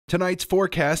Tonight's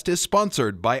forecast is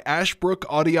sponsored by Ashbrook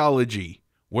Audiology,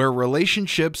 where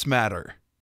relationships matter.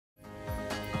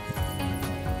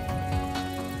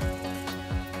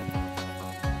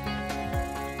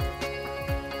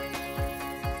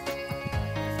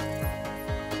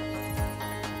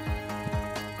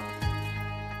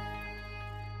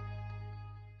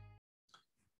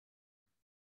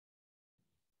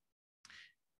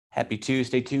 Happy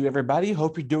Tuesday to everybody.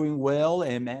 Hope you're doing well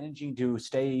and managing to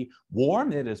stay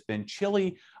warm. It has been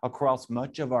chilly across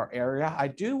much of our area. I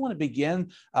do want to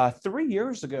begin 3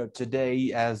 years ago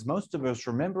today. As most of us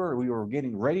remember, we were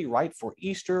getting ready right for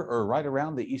Easter, or right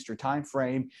around the Easter time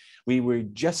frame. We were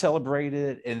just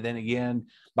celebrated, and then again,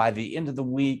 by the end of the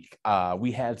week,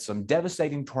 we had some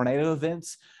devastating tornado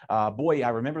events. Boy, I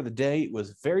remember the day. It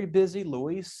was very busy.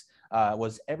 Luis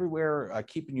was everywhere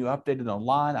keeping you updated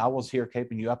online. I was here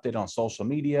keeping you updated on social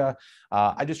media.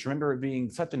 I just remember it being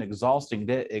such an exhausting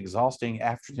day, exhausting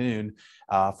afternoon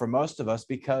for most of us,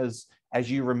 because as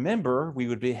you remember, we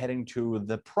would be heading to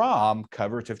the prom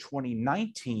coverage of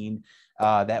 2019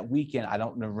 that weekend. I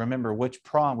don't remember which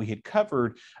prom we had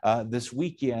covered this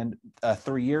weekend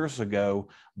 3 years ago,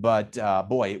 but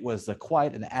boy, it was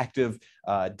quite an active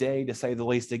day, to say the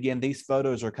least. Again, these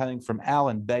photos are coming from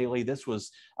Alan Bailey. This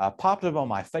was popped up on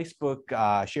my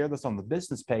Facebook. Shared this on the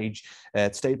business page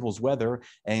at Staples Weather,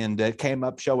 and it came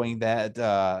up showing that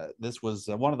this was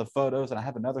one of the photos. And I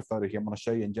have another photo here I'm going to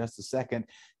show you in just a second.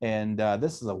 And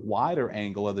this is a wider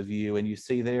angle of the view, and you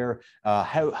see there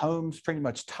homes pretty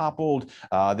much toppled.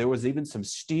 There was even some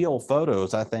steel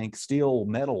photos, I think steel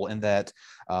metal in that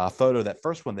photo, that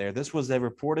first one there. This was a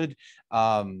reported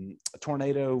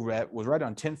tornado was right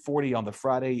on 1040 on the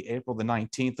Friday, April the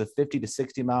 19th, of 50 to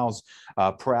 60 miles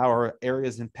per hour.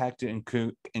 Areas impacted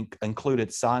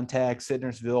included Sontag,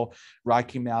 Sidnersville,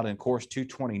 Rocky Mount, and of course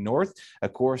 220 North.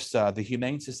 Of course, the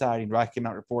Humane Society in Rocky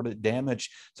Mount reported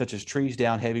damage such as trees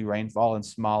down, heavy rainfall in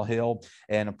Small Hill,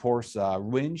 and of course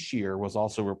wind shear was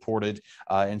also reported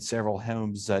in several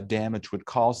homes. Damage would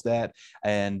cause that.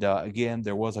 And again,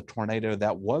 there was a tornado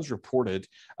that was reported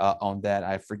on that.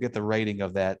 I forget the rating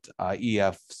of that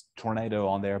EF tornado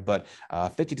on there, but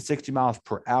 50 to 60 miles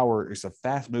per hour is a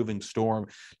fast moving storm,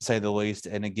 to say the least.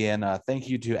 And again, thank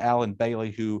you to Alan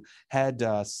Bailey, who had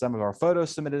some of our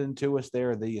photos submitted into us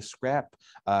there. The scrap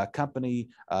company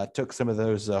took some of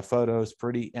those photos.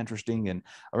 Pretty interesting. And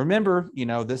remember, you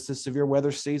know, this is severe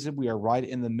weather season. We are right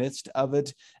in the midst of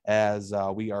it, as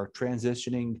we are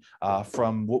transitioning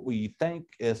from what we think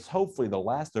is hopefully the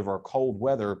last of our cold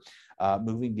weather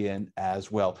moving in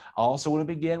as well. I also want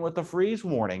to begin with the freeze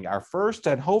warning, our first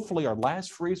and hopefully our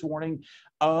last freeze warning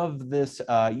of this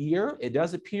year. It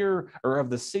does appear, or of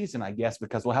the season, I guess,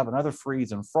 because we'll have another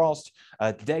freeze and frost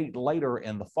date later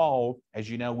in the fall. As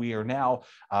you know, we are now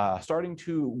starting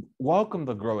to welcome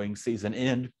the growing season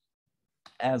in,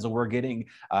 as we're getting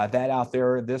that out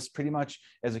there. This pretty much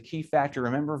is a key factor.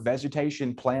 Remember,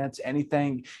 vegetation, plants,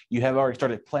 anything you have already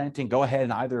started planting, go ahead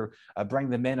and either bring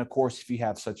them in. Of course, if you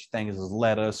have such things as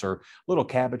lettuce or little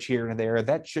cabbage here and there,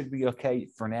 that should be okay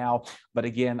for now. But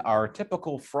again, our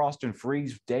typical frost and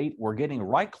freeze date, we're getting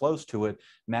right close to it.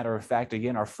 Matter of fact,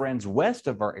 again, our friends west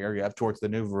of our area, up towards the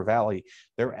New River Valley,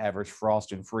 their average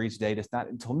frost and freeze date is not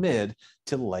until mid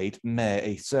to late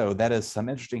May. So that is some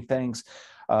interesting things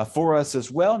for us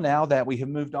as well, now that we have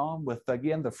moved on with,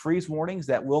 again, the freeze warnings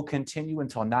that will continue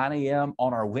until 9 a.m.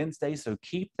 on our Wednesday. So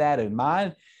keep that in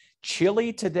mind.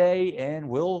 Chilly today, and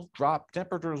we'll drop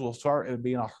temperatures. Will start to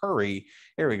be in a hurry.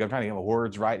 Here we go. I'm trying to get my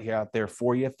words right here out there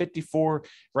for you. 54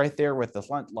 right there with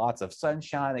the lots of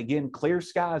sunshine. Again, clear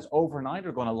skies overnight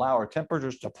are going to allow our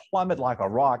temperatures to plummet like a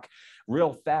rock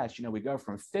real fast. You know, we go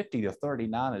from 50 to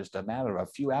 39 in just a matter of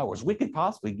a few hours. We could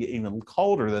possibly get even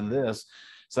colder than this.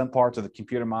 Some parts of the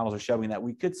computer models are showing that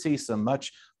we could see some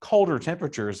much colder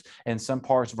temperatures in some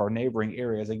parts of our neighboring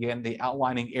areas. Again, the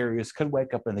outlining areas could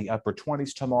wake up in the upper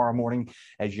 20s tomorrow morning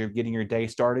as you're getting your day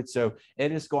started. So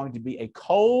it is going to be a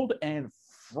cold and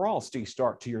frosty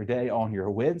start to your day on your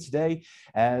Wednesday,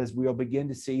 as we'll begin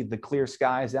to see the clear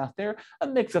skies out there. A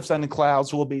mix of sun and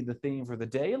clouds will be the theme for the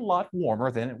day. A lot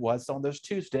warmer than it was on this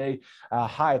Tuesday.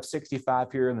 High of 65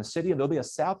 here in the city, and there'll be a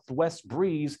southwest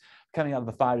breeze coming out of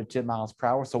the 5 to 10 miles per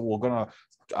hour. So we're going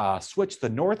to switch the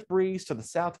north breeze to the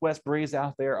southwest breeze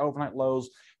out there. Overnight lows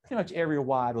pretty much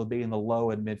area-wide will be in the low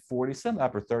and mid 40s. Some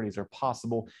upper 30s are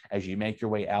possible as you make your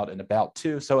way out and about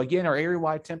too. So again, our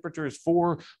area-wide temperature is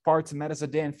 4 parts in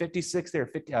Medicine Dan, 56 there,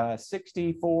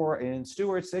 64 in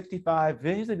Stewart, 65.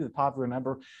 Usually the popular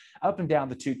number up and down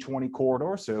the 220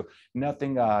 corridor. So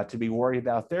nothing to be worried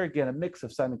about there. Again, a mix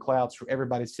of sun and clouds for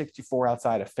everybody. 64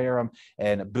 outside of Ferrum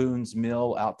and Boone's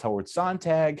Mill out towards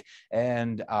Sontag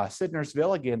and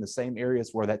Sidnersville. Again, the same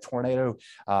areas where that tornado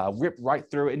ripped right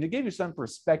through. And to give you some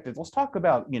perspective, let's talk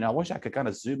about, I wish I could kind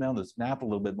of zoom in on this map a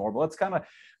little bit more, but let's kind of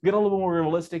get a little more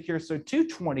realistic here. So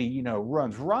 220,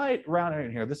 runs right around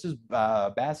in here. This is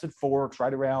Bassett Forks,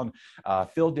 right around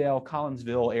Phildale,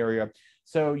 Collinsville area.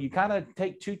 So you kind of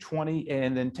take 220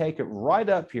 and then take it right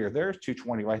up here. There's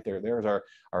 220 right there. There's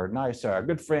our nice,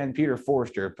 good friend, Peter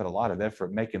Forrester, put a lot of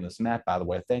effort making this map, by the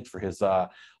way. Thanks for his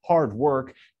hard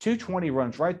work. 220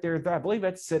 runs right there. I believe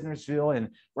that's Sidnersville, and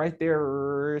right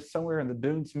there somewhere in the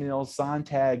Boone's Mills,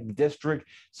 Sontag district.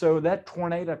 So that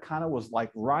tornado kind of was like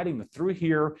riding through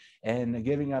here and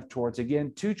giving up towards,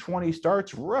 again, 220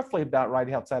 starts roughly about right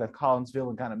outside of Collinsville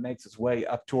and kind of makes its way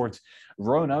up towards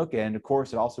Roanoke. And of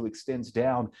course, it also extends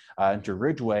down into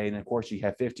Ridgeway. And of course, you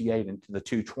have 58 into the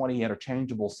 220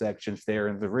 interchangeable sections there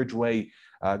in the Ridgeway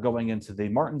going into the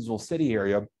Martinsville City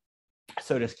area.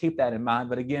 So just keep that in mind.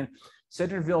 But again,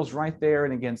 Centerville's right there,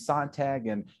 and again, Sontag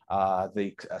and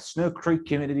the Snow Creek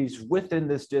communities within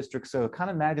this district. So kind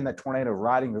of imagine that tornado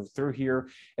riding through here,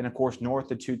 and of course,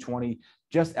 north of 220,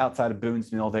 just outside of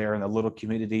Boone's Mill there, and the little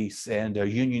communities, and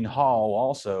Union Hall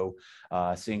also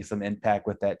seeing some impact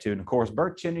with that too. And of course,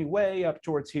 Burke Chimney way up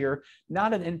towards here,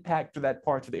 not an impact for that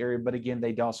part of the area, but again,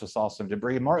 they also saw some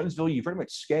debris. Martinsville, you pretty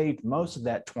much scathed most of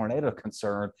that tornado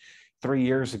concern 3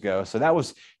 years ago. So that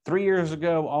was 3 years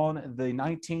ago on the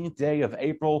 19th day of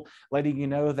April, letting you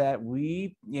know that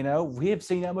we have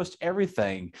seen almost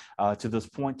everything to this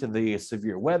point, to the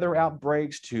severe weather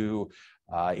outbreaks, to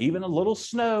even a little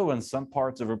snow in some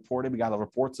parts of reported. We got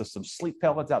reports of some sleet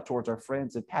pellets out towards our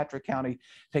friends in Patrick County,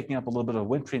 picking up a little bit of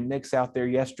wintry mix out there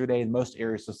yesterday in most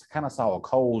areas. So kind of saw a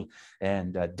cold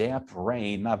and damp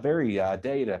rain. Not very a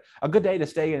good day to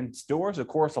stay indoors. Of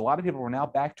course, a lot of people are now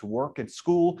back to work and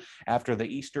school after the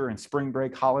Easter and spring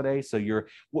break holiday. So you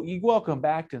welcome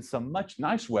back to some much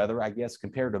nice weather, I guess,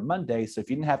 compared to Monday. So if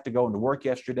you didn't have to go into work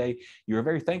yesterday, you were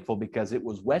very thankful because it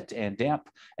was wet and damp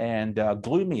and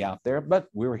gloomy out there. But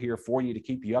we're here for you to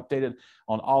keep you updated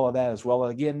on all of that as well.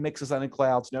 Again, mix of sun and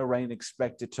clouds, no rain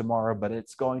expected tomorrow, but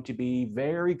it's going to be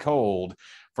very cold.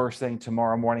 First thing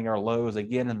tomorrow morning, our lows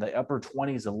again in the upper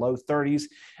 20s and low 30s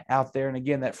out there. And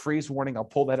again, that freeze warning, I'll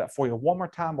pull that up for you one more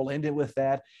time. We'll end it with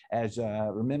that, as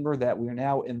remember that we're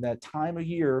now in that time of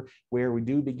year where we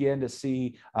do begin to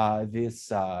see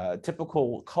this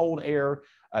typical cold air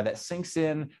that sinks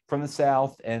in from the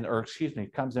south,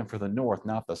 comes in from the north,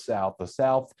 not the south. The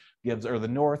south gives, or the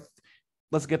north.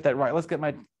 Let's get that right.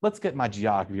 Let's get my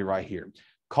geography right here.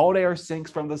 Cold air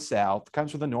sinks from the south,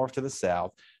 comes from the north to the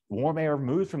south. Warm air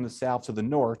moves from the south to the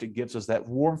north. It gives us that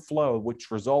warm flow,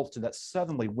 which results in that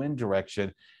southerly wind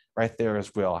direction right there as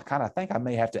well. I kind of think I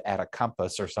may have to add a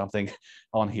compass or something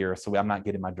on here so I'm not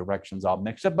getting my directions all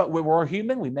mixed up, but we're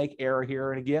human. We make error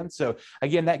here and again. So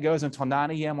again, that goes until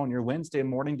 9 a.m. on your Wednesday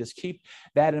morning. Just keep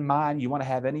that in mind. You want to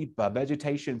have any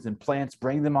vegetations and plants,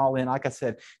 bring them all in. Like I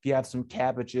said, if you have some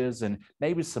cabbages and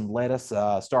maybe some lettuce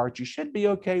starch, you should be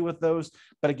okay with those.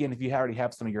 But again, if you already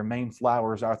have some of your main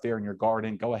flowers out there in your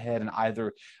garden, go ahead and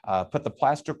either put the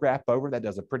plastic wrap over. That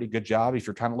does a pretty good job. If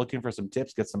you're kind of looking for some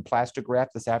tips, get some plastic wrap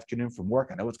this afternoon from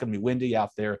work. I know it's going to be windy out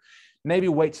there. Maybe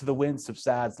wait till the wind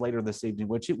subsides later this evening,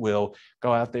 which it will.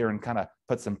 Go out there and kind of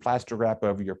put some plastic wrap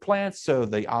over your plants so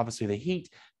obviously the heat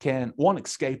won't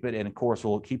escape it, and of course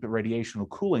will keep it radiational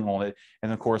cooling on it.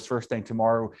 And of course, first thing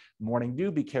tomorrow morning, do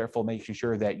be careful making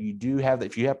sure that you do have,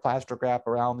 if you have plastic wrap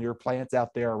around your plants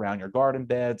out there, around your garden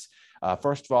beds.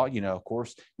 First of all, of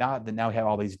course, now we have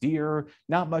all these deer,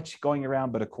 not much going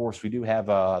around, but of course we do have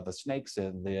the snakes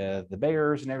and the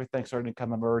bears and everything starting to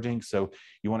come emerging. So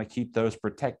you want to keep those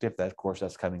protective. That, of course,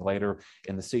 that's coming later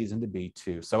in the season to be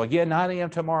too. So again, 9 a.m.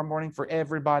 tomorrow morning for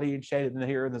everybody, and shaded in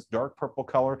here in this dark purple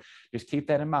color. Just keep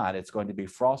that in mind. It's going to be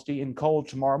frosty and cold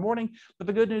tomorrow morning, but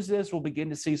the good news is we'll begin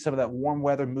to see some of that warm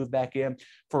weather move back in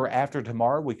for after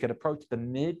tomorrow. We could approach the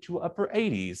mid to upper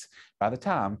 80s by the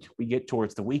time we get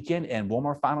towards the weekend. And one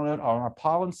more final note on our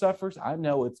pollen sufferers. I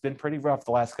know it's been pretty rough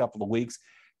the last couple of weeks.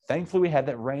 Thankfully, we had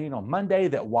that rain on Monday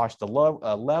that washed the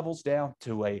levels down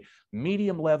to a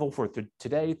medium level for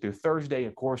today through Thursday.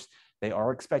 Of course, they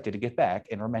are expected to get back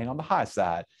and remain on the high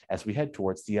side as we head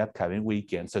towards the upcoming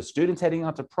weekend. So students heading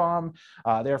out to prom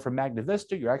there from Magna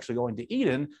Vista, you're actually going to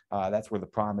Eden. That's where the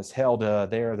prom is held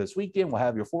there this weekend. We'll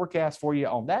have your forecast for you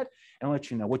on that and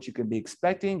let you know what you can be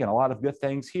expecting, and a lot of good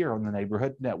things here on the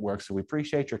Neighborhood Network. So we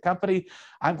appreciate your company.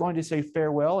 I'm going to say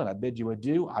farewell and I bid you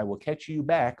adieu. I will catch you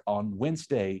back on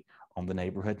Wednesday on the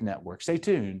Neighborhood Network. Stay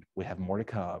tuned. We have more to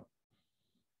come.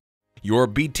 Your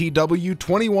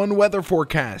BTW21 weather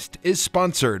forecast is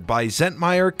sponsored by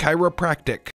Zentmeyer Chiropractic.